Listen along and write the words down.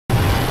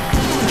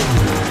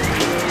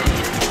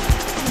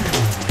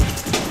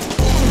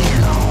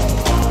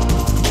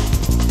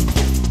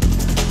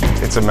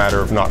It's a matter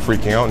of not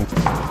freaking out and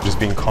just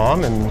being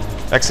calm and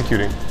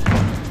executing.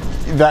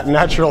 That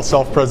natural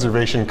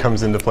self-preservation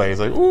comes into play. It's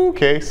like, ooh,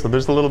 okay, so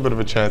there's a little bit of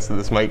a chance that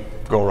this might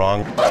go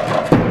wrong.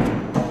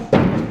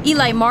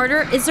 Eli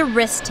Martyr is a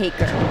risk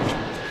taker.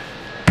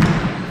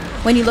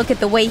 When you look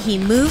at the way he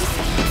moves,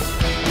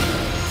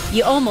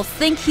 you almost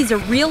think he's a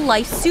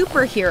real-life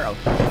superhero.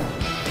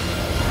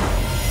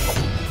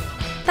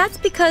 That's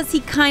because he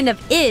kind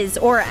of is,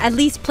 or at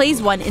least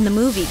plays one in the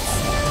movies.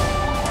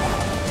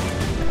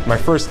 My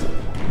first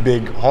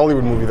big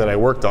Hollywood movie that I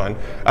worked on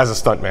as a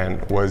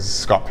stuntman was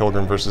Scott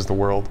Pilgrim vs. the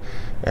World.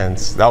 And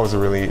that was a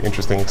really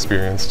interesting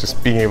experience,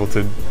 just being able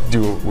to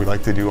do what we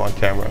like to do on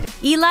camera.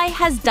 Eli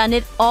has done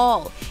it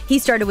all. He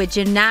started with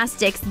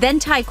gymnastics, then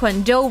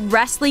taekwondo,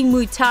 wrestling,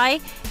 Muay Thai,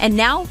 and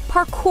now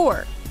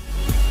parkour.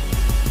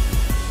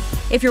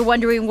 If you're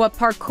wondering what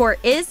parkour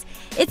is,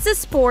 it's a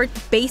sport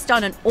based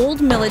on an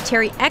old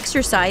military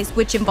exercise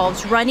which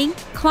involves running,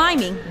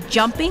 climbing,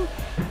 jumping,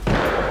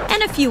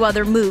 and a few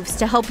other moves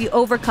to help you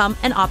overcome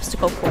an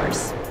obstacle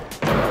course.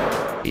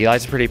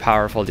 Eli's a pretty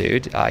powerful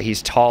dude.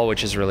 He's tall,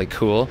 which is really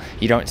cool.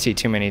 You don't see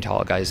too many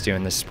tall guys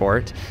doing this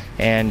sport.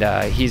 And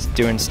he's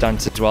doing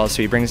stunts as well,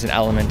 so he brings an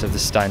element of the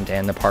stunt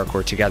and the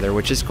parkour together,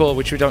 which is cool,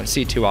 which we don't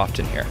see too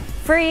often here.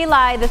 For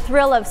Eli, the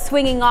thrill of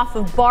swinging off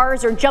of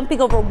bars or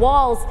jumping over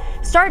walls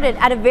started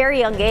at a very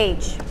young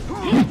age.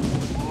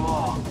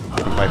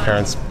 My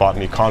parents bought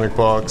me comic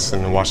books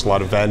and watched a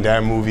lot of Van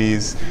Damme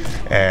movies,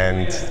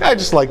 and I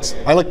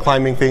like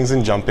climbing things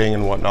and jumping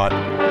and whatnot.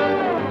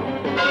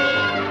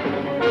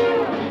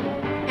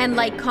 And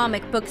like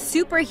comic book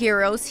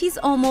superheroes, he's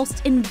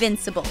almost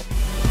invincible.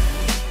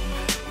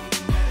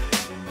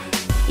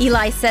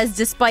 Eli says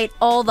despite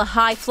all the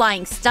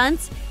high-flying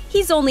stunts,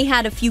 he's only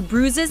had a few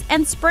bruises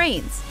and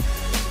sprains.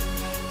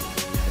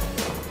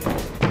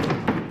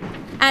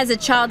 As a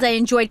child, I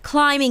enjoyed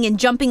climbing and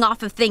jumping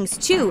off of things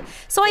too,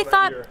 so I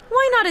thought,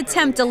 why not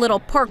attempt a little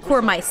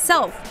parkour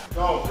myself?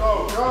 Go,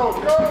 go, go,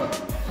 go!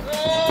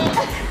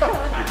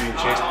 You're being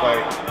chased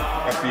by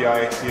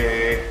FBI,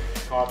 CIA,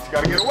 cops, you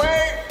gotta get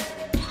away!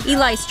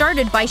 Eli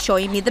started by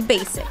showing me the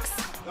basics.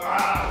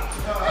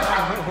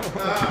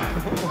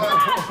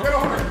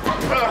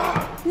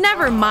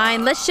 Never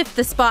mind, let's shift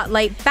the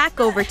spotlight back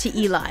over to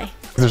Eli.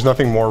 There's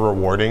nothing more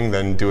rewarding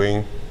than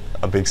doing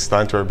a big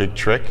stunt or a big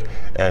trick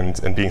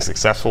and being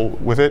successful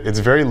with it. It's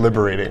very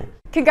liberating.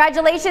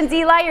 Congratulations,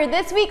 Eli, you're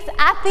this week's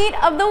Athlete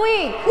of the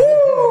Week.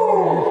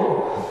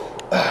 Woo!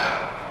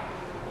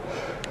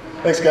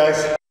 Thanks,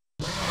 guys.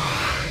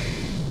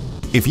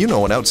 If you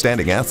know an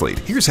outstanding athlete,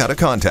 here's how to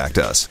contact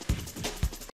us.